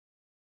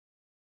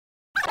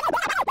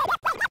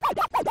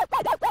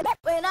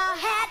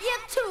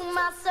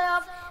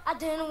myself, I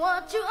didn't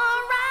want you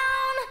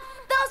around.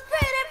 Those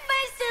pretty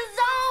faces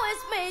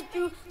always made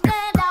you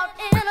stand out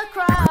in a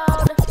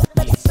crowd.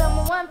 Let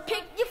someone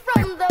pick you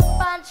from the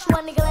bunch.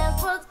 One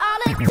glance was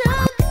all it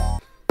took.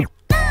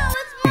 Now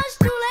it's much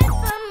too late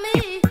for me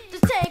to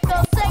take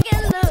a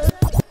second look.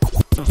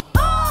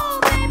 Oh,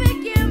 baby,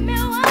 give me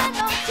one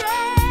more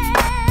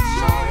chance.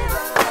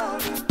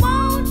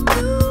 Won't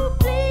you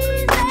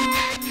please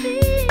let me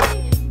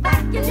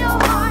back in your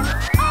heart?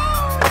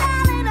 Oh,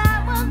 darling, I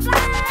was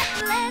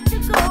blind to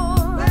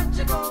let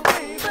you go.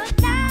 But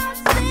now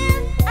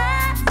since I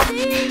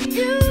see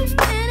you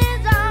in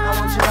his arms, I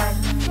want you back.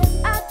 Yes,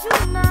 I do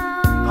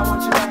now. I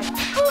want you back.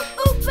 Ooh,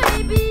 ooh,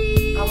 baby.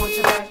 I want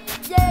you back.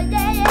 Yeah,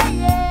 yeah, yeah,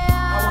 yeah.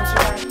 I want you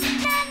back.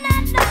 Nah,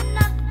 nah, nah,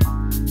 nah.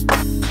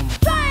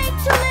 Trying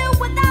to live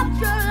without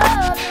your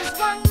love is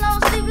one long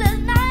sleepless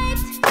night.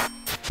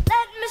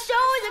 Let me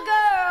show you,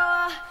 girl,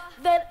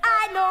 that I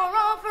know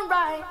wrong from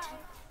right.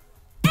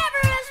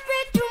 Every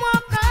street you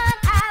walk on,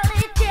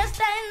 alley, tear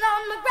stains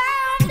on the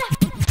ground.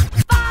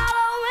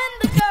 Following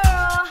the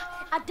girl,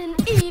 I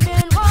didn't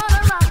even wanna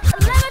run.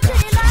 Let me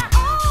tell you now, oh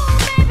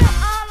baby,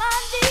 all I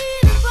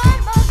need is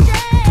one more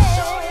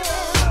chance.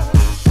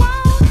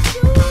 Won't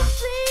you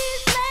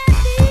please let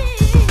me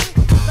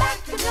back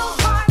in your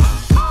heart?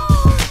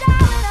 Oh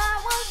darling, I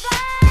was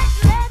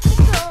blind to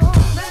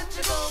let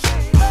you go.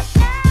 But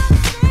now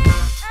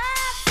since I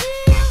see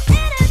you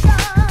in his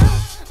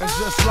arms, It's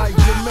just like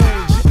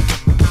Jermaine.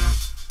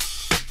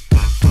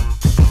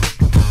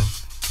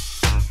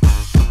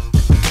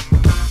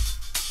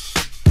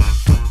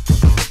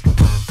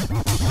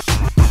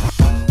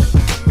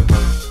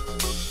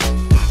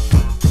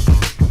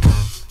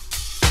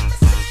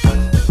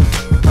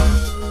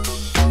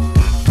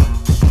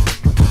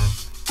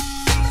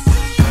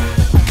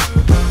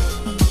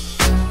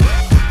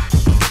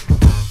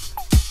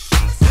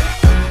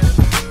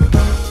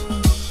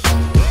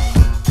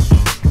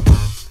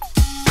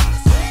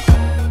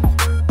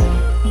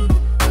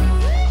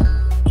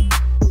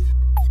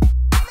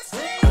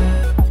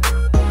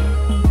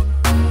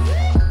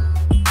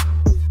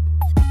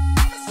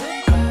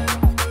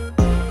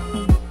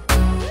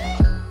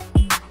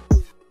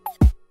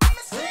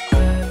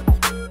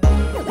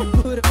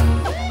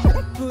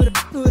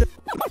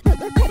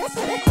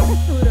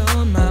 Put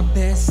on my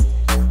best.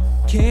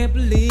 Can't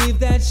believe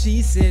that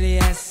she said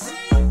yes.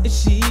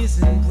 She's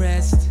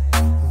impressed.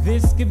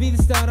 This could be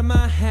the start of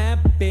my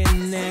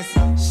happiness.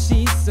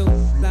 She's so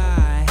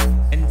fly,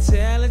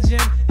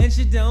 intelligent, and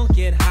she don't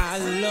get high.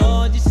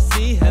 Lord, you should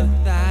see her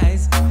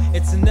thighs.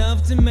 It's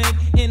enough to make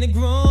any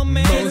grown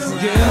man. Most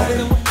girls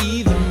don't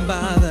even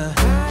bother,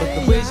 but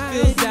the way she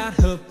fills out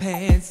her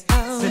pants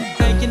said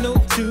thank you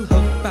note to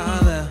her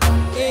father.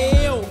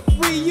 Hey, yo,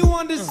 free, you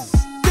understand?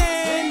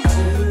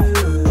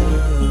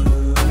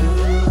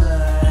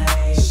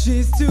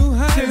 She's too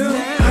high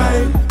now.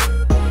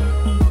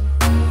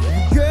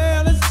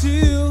 Girl, it's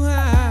too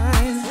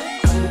high.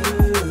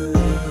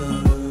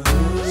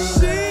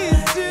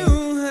 She's too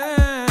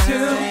high.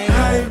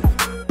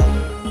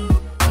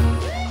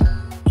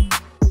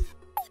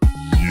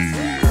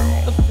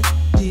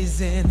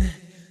 She's in.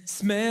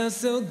 Smells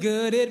so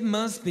good it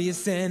must be a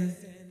sin.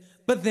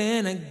 But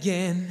then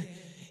again,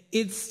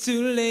 it's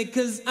too late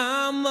 'cause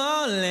I'm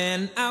all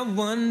in. I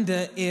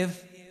wonder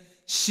if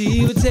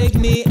she would take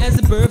me as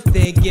a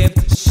birthday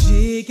gift.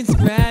 She can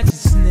scratch and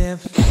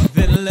sniff,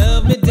 then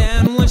love me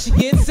down once she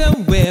gets a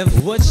whiff.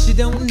 What she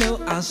don't know,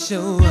 I'll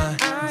show her.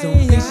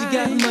 Don't think she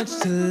got much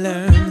to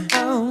learn.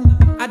 Oh,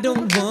 I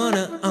don't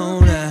wanna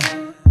own her.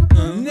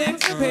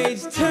 Next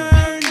page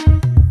turn.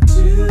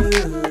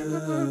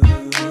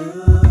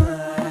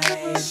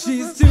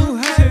 She's too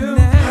high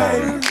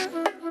now.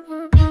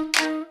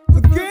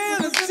 The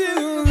girl is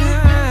too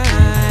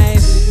high.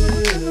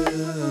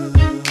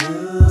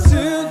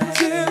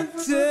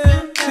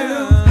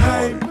 Too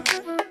high.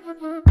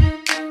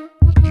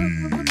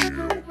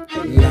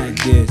 Like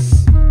this.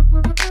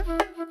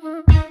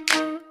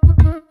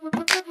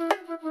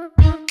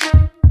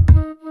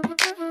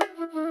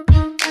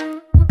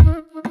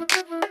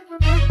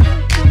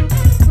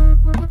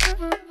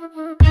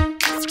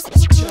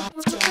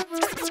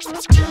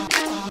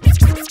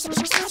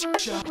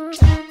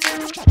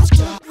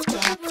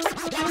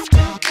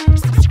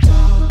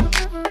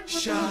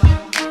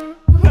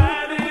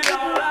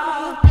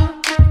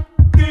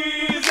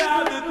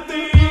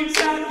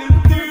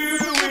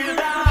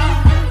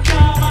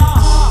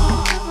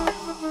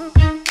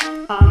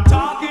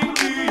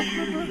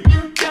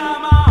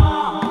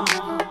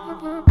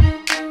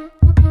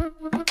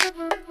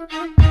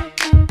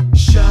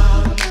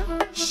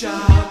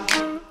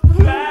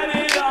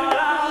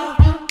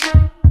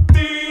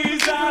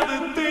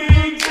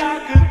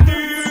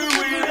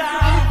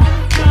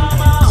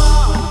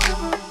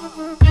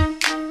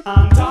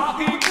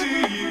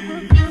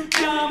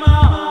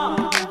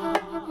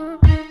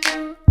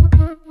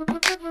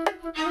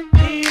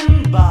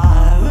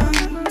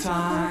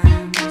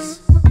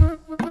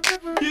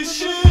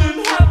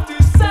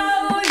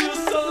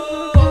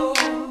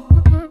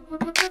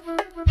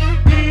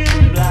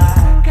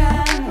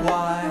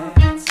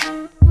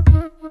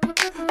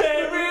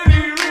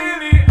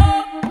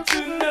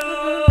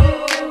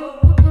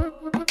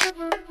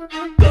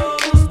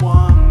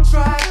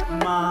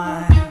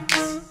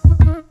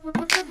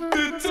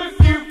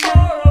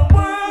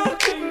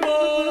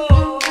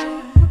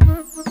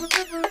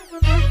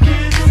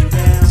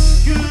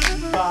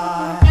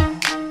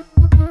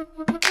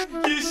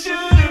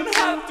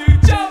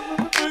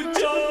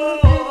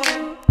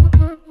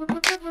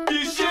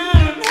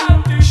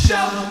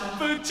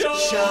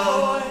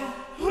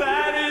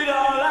 Let it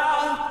all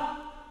out.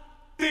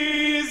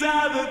 These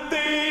are the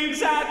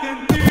things I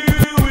can do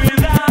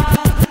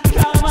without.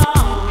 Come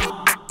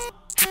on,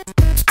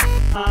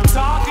 I'm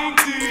talking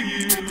to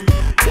you.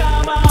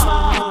 Come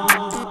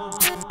on,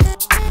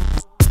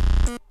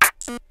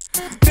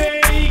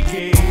 they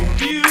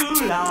gave you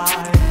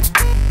life,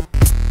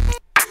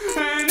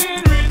 and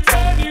in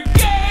return you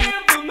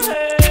gave them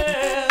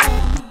hell,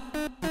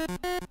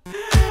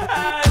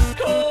 as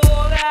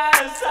cold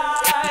as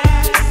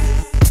ice.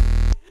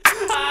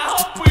 I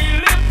hope we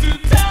live to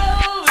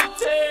tell the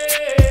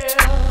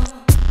tale.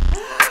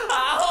 I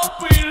hope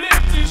we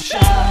live to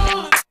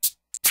show.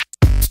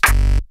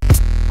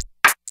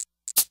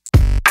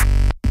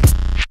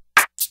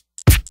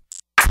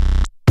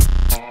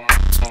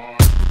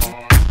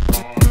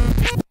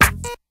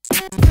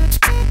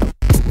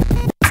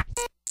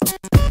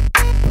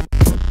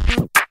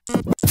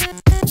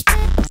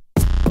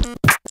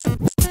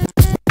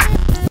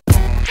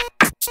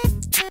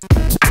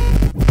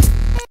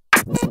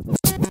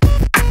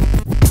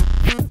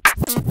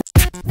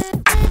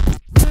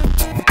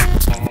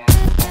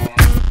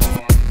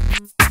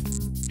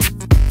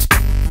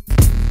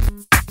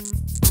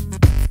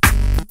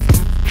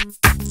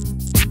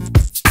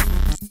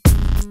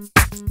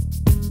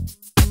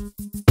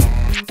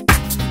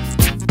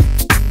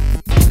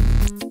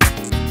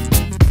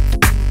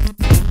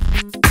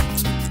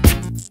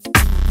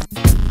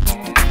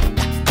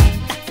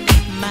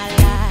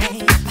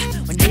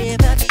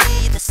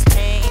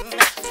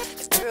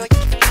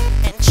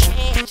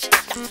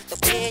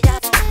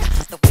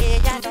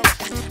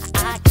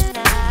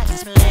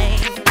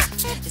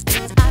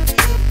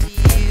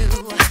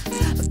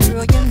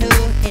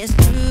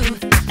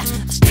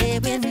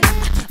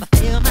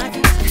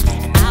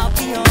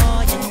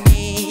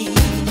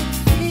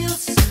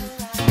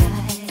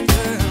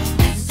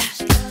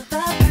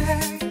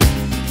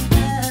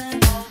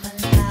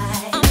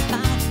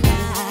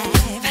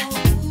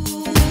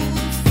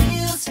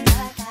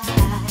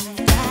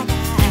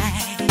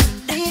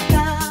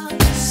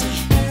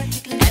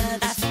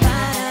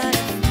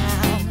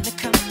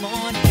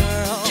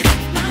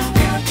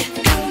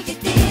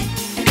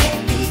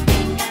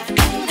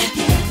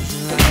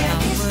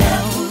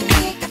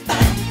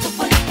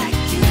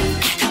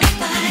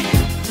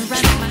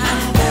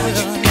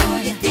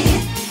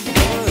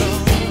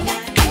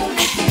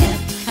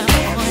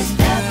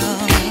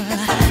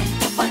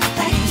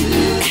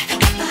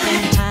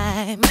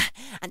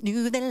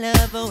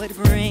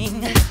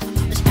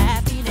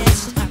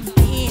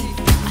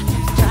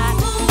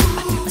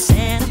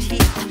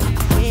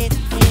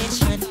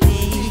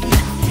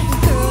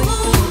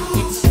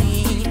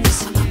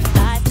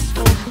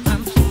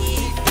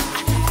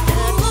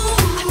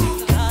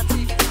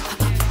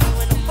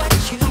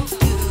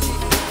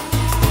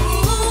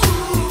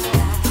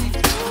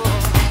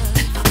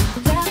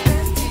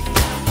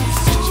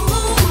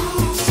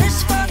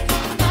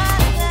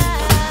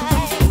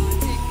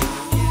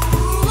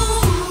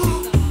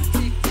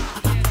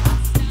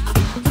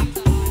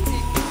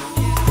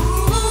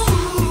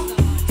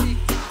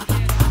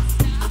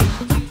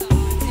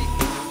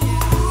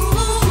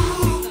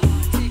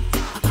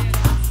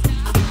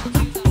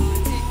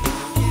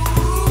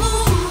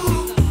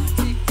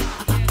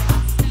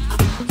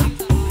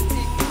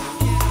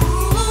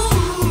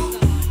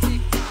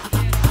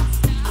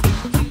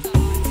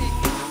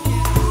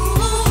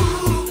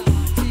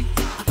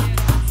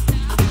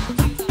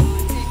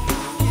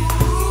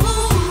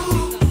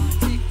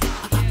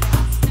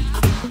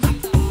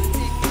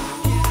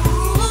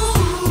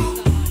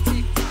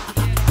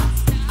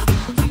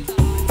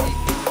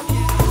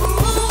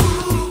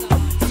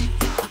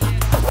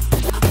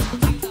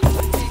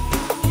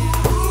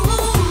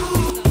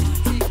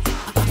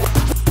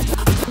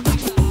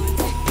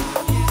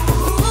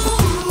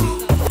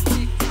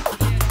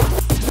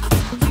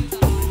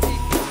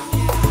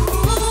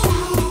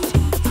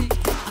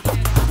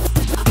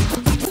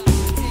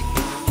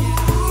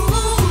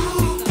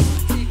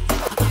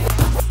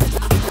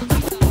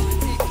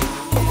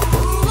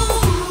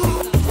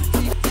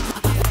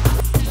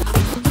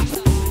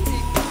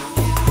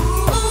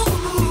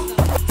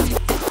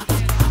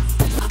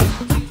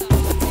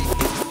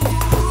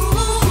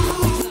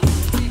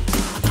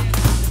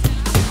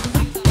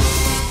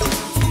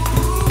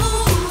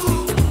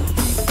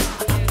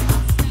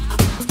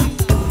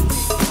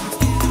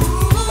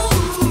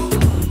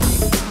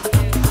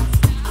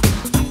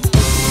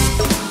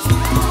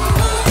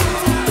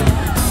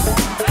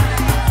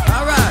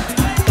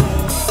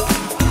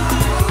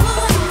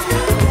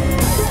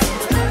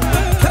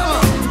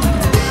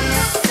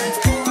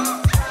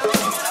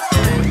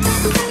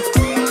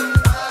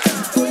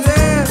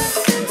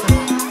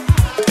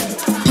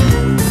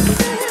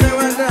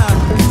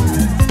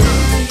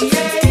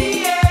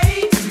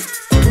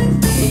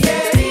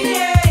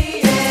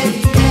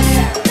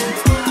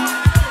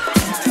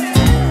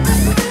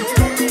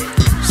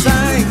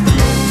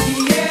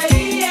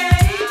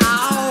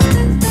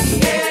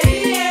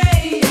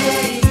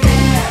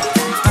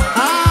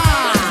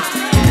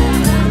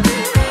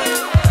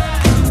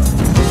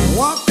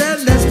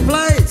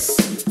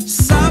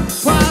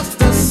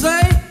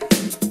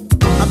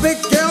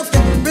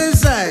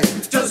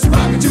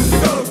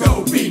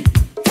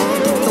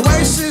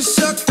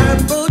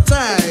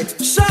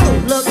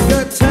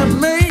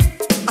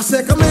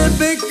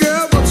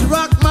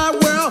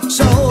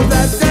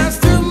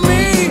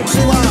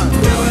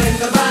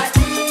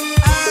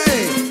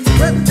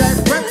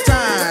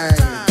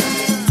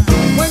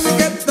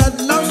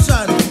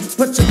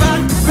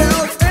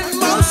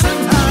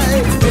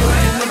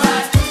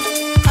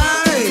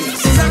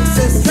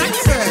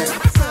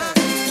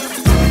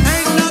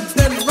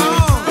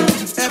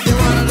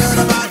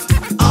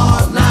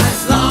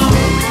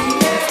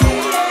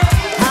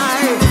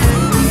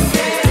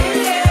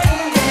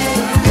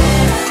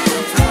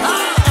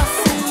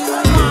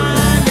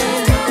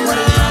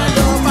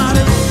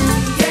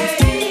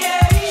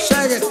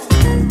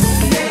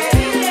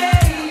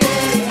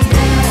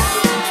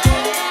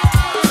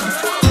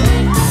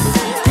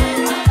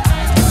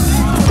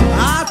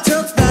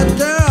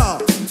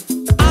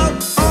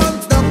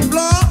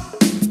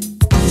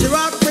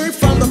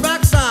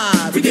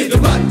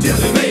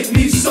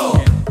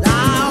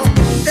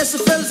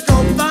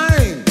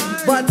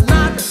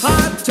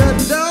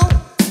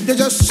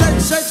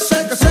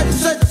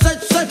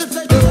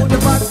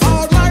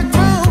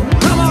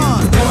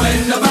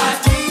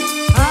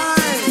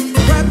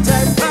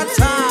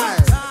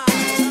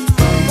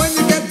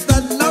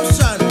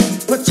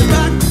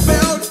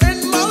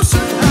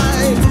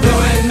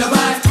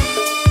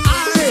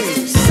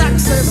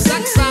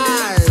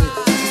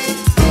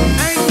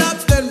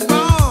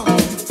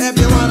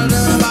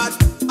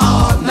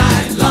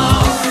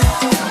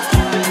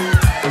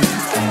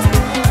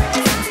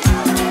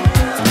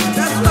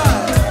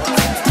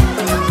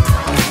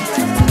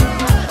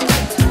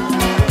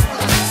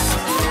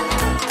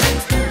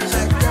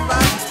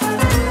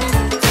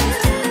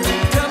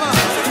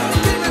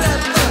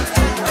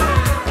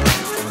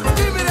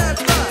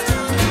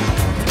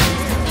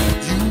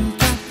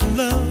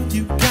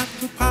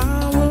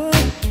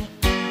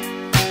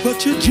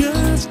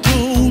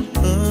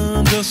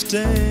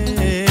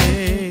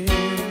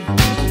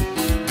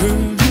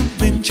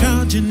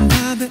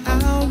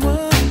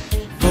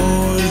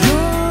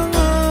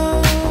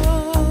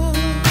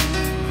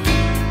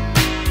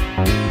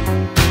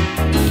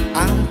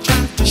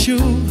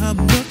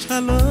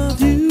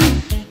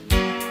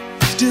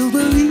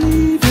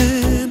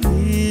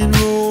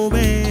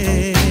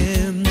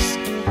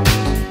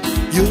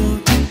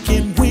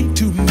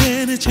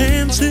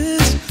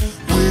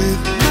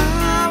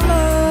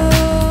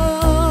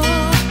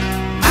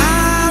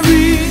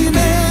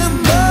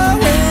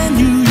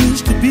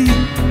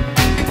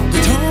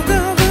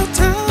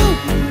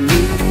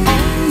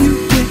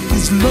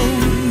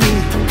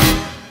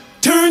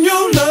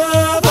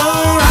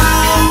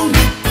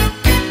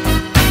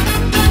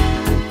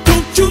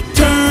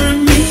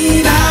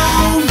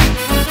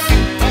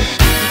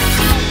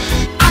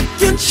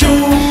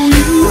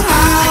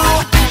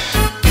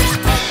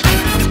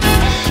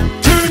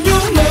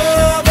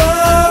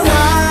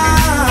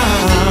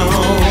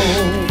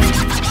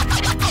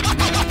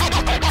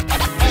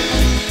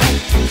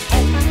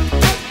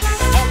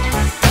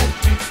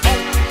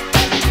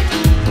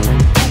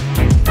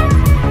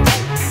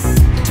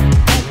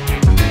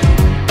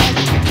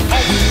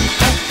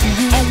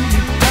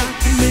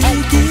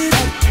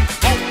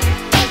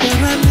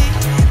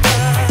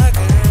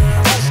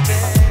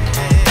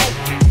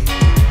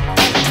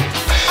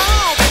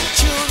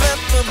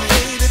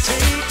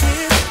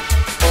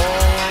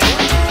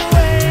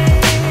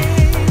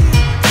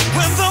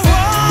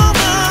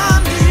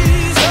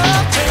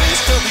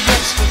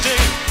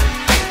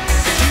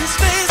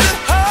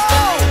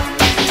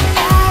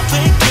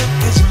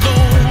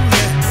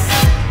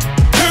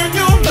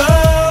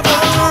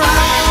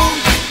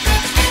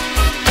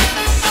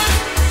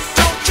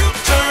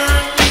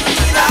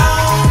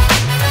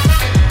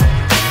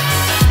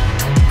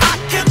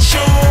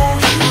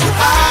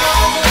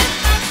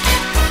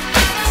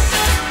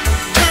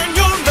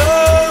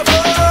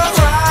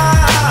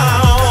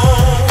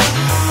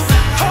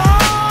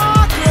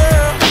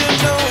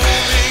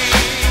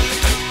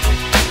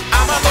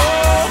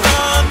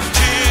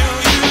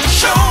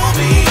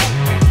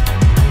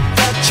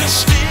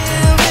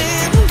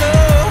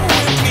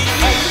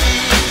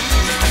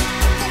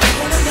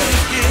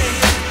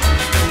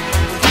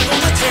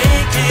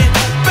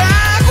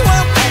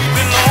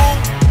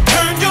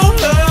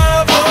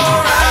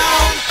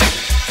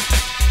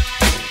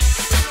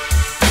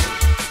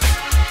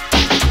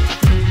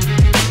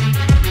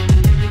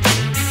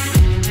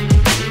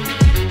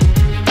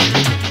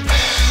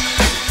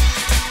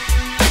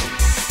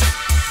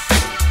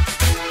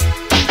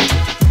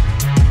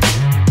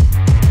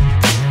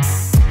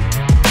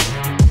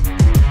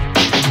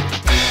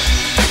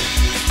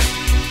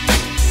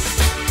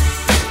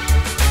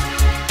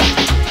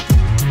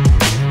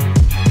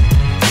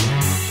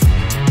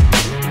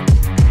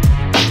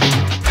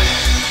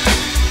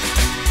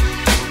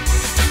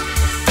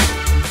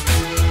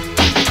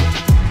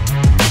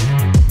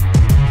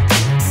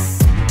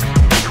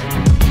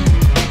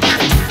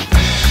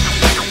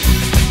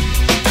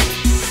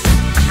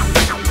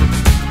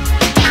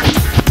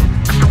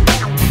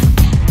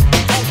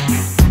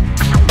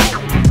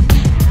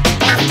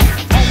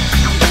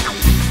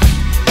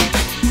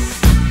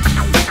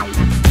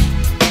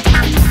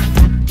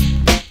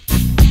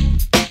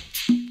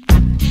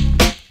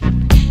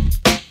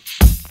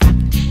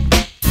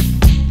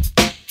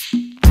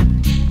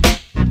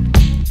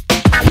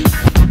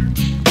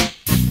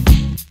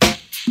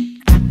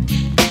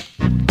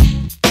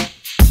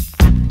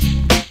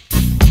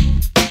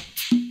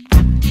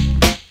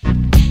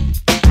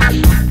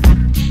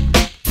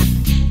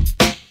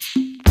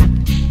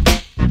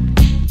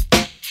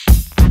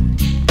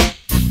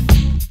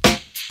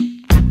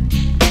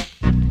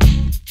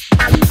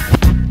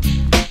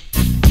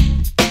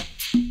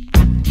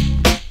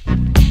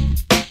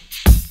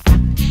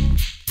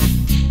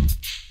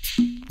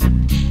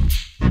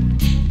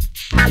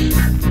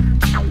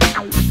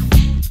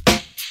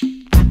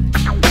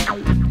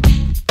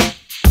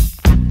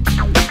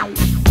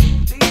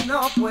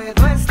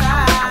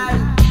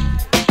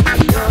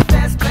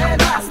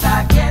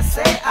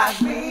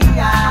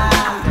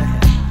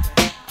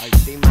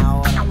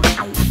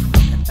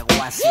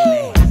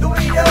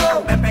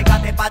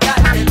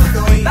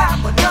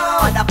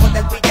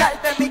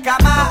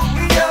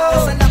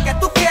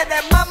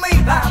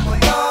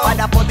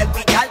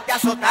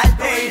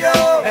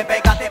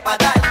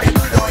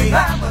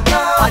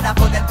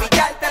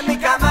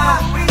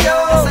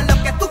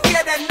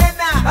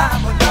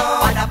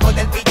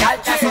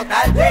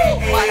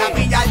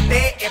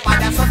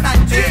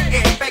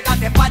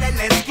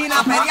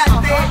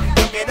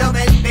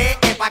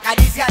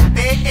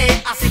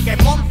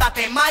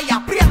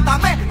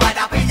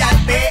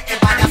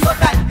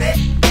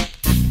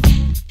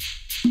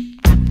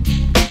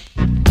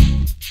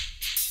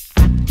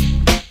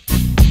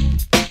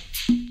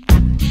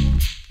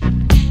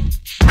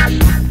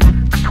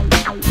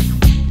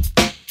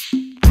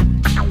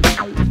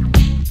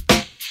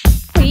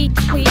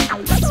 We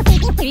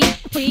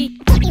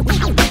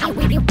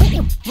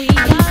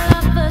are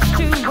lovers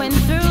true and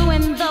through,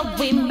 and though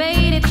we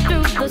made it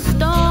through the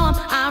storm,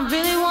 I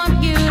really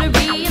want you to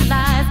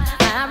realize,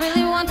 I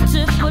really want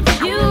to put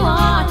you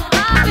on.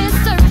 I've been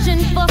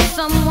searching for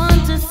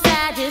someone to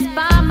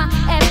satisfy my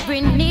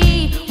every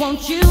need.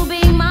 Won't you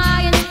be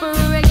my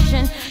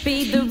inspiration?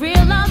 Be the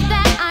real love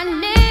that I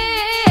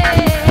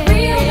need.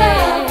 Real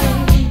love.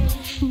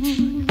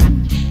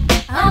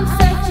 I'm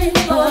searching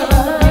for a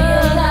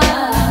real love.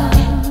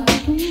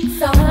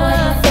 Someone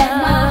to set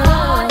my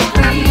heart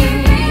free.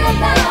 Real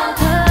love.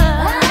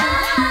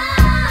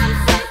 I'm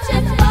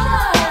searching for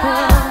a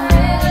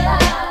real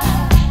love.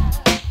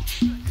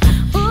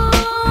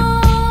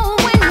 Ooh,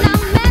 when I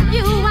met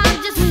you, I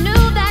just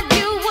knew that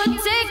you would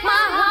take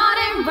my heart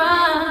and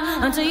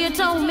run. Until you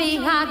told me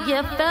how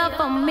you felt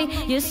for me.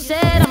 You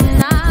said I'm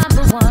not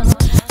the one.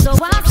 So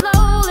I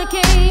slowly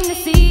came to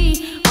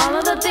see all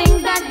of the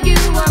things that you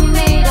were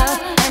made of.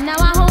 And now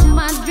I hope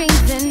my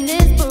dreams and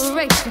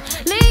inspiration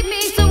lead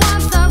me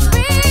towards the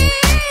real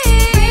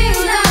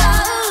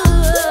love.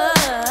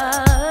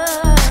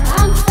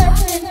 I'm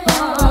searching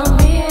for a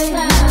real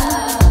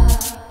love.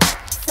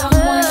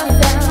 Someone to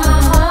set my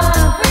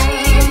heart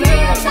free.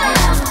 Real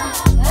love.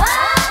 I'm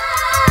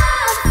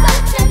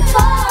searching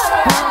for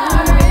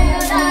a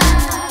real love.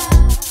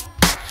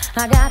 I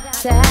got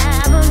to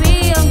have a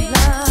real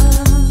love.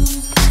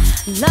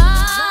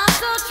 Love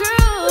so true.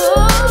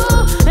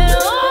 And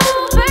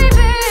oh,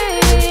 baby,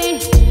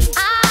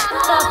 I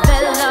thought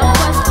that love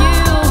was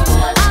you.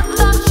 I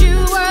thought you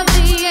were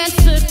the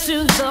answer to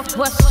the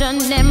question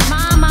in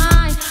my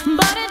mind.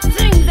 But it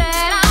seems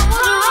that I was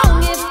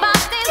wrong. If I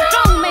stay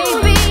strong,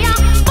 maybe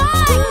I'll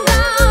find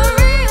a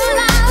real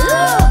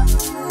love.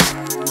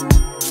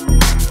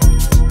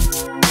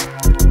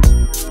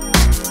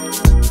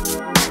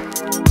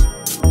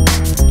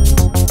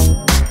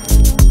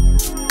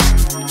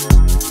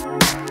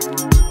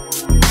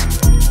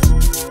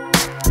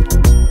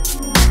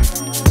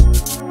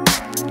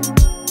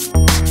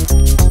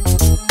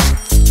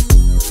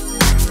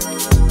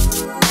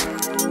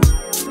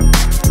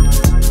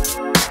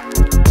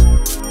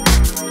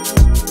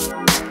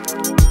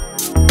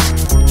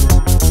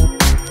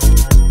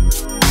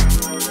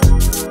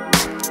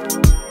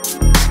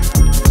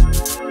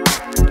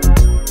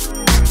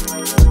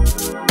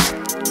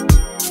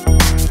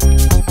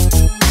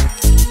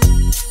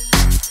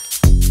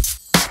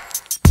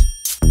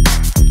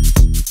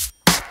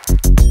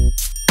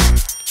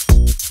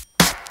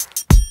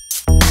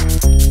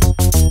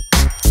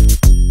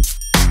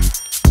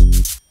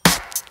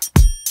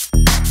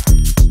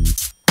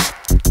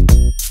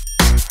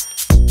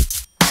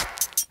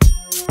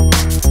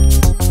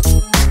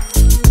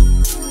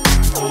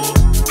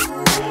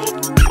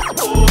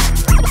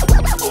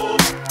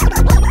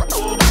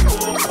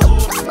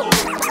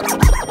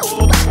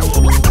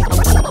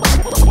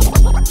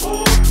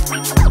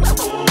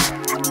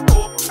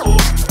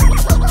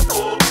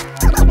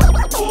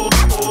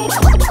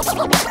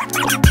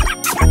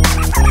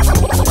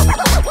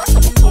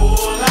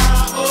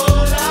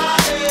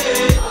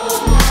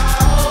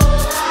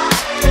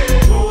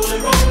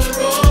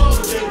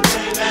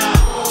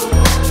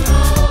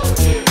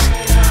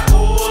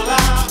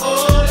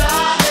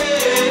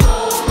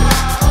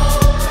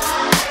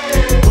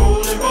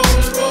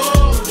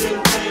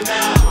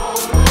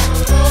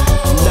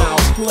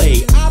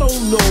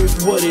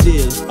 What it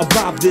is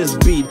about this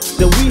beat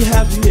that we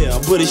have here,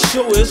 but it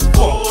sure is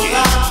funky.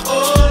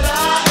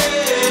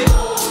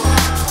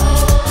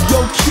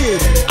 Yo kid,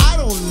 I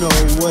don't know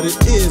what it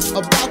is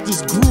about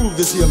this groove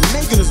that's here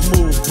making us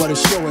move, but it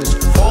sure is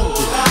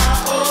funky.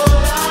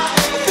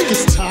 I think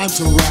it's time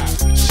to rap.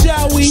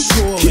 Shall we?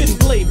 Surely. Kid and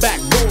play back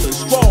rolling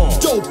strong.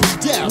 Dope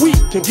and deaf. We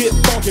can get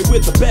funky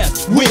with the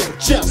best. We're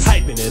just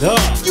hyping it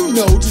up. You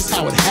know just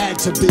how it had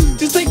to be.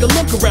 Just take a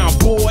look around,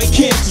 boy.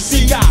 Can't you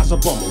see? Guys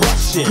are bum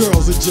rushing.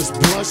 Girls are just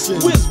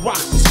blushing. Whiz rock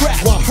and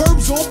scratch. While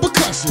Herb's on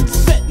percussion.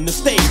 Setting the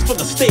stage for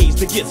the stage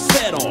to get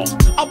set off.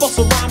 I bust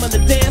a rhyme and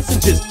a dance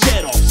and just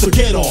jet off. So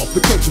get off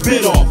because you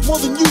bit off more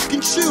than you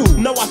can chew.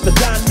 Now watch the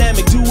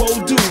dynamic duo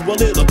do a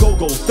little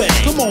go-go thing.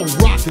 Come on,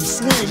 rock and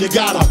swing. You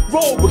gotta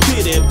roll with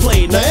Kid and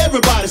play. Now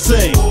everybody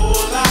sing.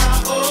 Hola,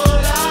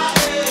 hola.